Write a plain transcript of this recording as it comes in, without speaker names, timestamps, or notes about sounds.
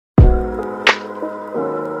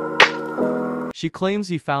She claims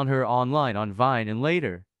he found her online on Vine and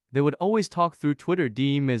later, they would always talk through Twitter.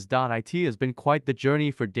 Ms.it has been quite the journey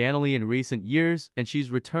for DaniLeigh in recent years, and she's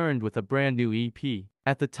returned with a brand new EP.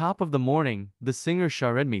 At the top of the morning, the singer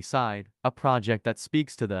shared Me Side, a project that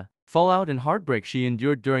speaks to the fallout and heartbreak she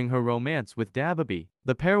endured during her romance with DaniLeigh.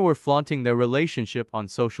 The pair were flaunting their relationship on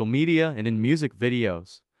social media and in music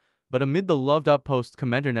videos. But amid the loved-up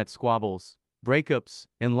post-commenternet squabbles, breakups,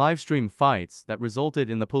 and livestream fights that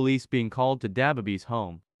resulted in the police being called to DaniLeigh's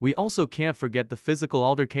home, we also can't forget the physical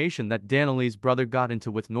altercation that DaniLeigh's brother got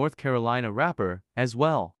into with North Carolina rapper, as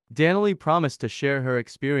well. DaniLeigh promised to share her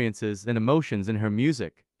experiences and emotions in her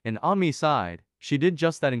music, and on Me Side, she did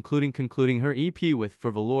just that, including concluding her EP with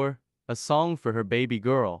For Valor, a song for her baby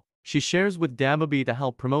girl. She shares with DaniLeigh to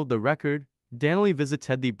help promote the record. DaniLeigh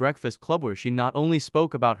visited the Breakfast Club where she not only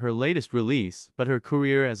spoke about her latest release, but her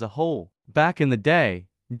career as a whole. Back in the day,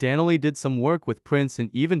 DaniLeigh did some work with Prince and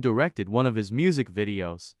even directed one of his music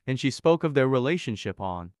videos, and she spoke of their relationship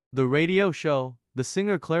on the radio show. The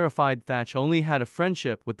singer clarified Thatch only had a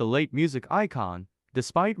friendship with the late music icon,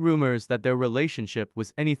 despite rumors that their relationship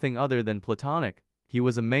was anything other than platonic. He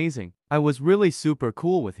was amazing. I was really super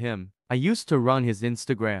cool with him. I used to run his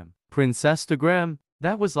Instagram, Princestagram.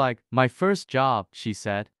 That was like my first job, she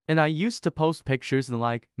said. And I used to post pictures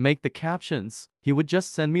and make the captions. He would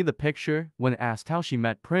just send me the picture. When asked how she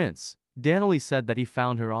met Prince, DaniLeigh said that he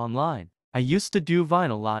found her online. I used to do Vine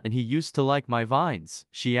a lot and he used to like my Vines.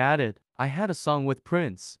 She added, I had a song with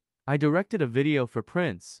Prince. I directed a video for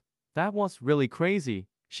Prince. That was really crazy.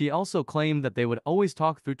 She also claimed that they would always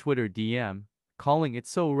talk through Twitter DM, calling it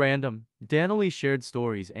so random. DaniLeigh shared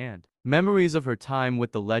stories and memories of her time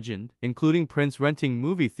with the legend, including Prince renting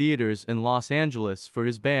movie theaters in Los Angeles for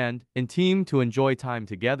his band and team to enjoy time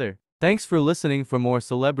together. Thanks for listening. For more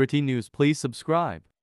celebrity news, please subscribe.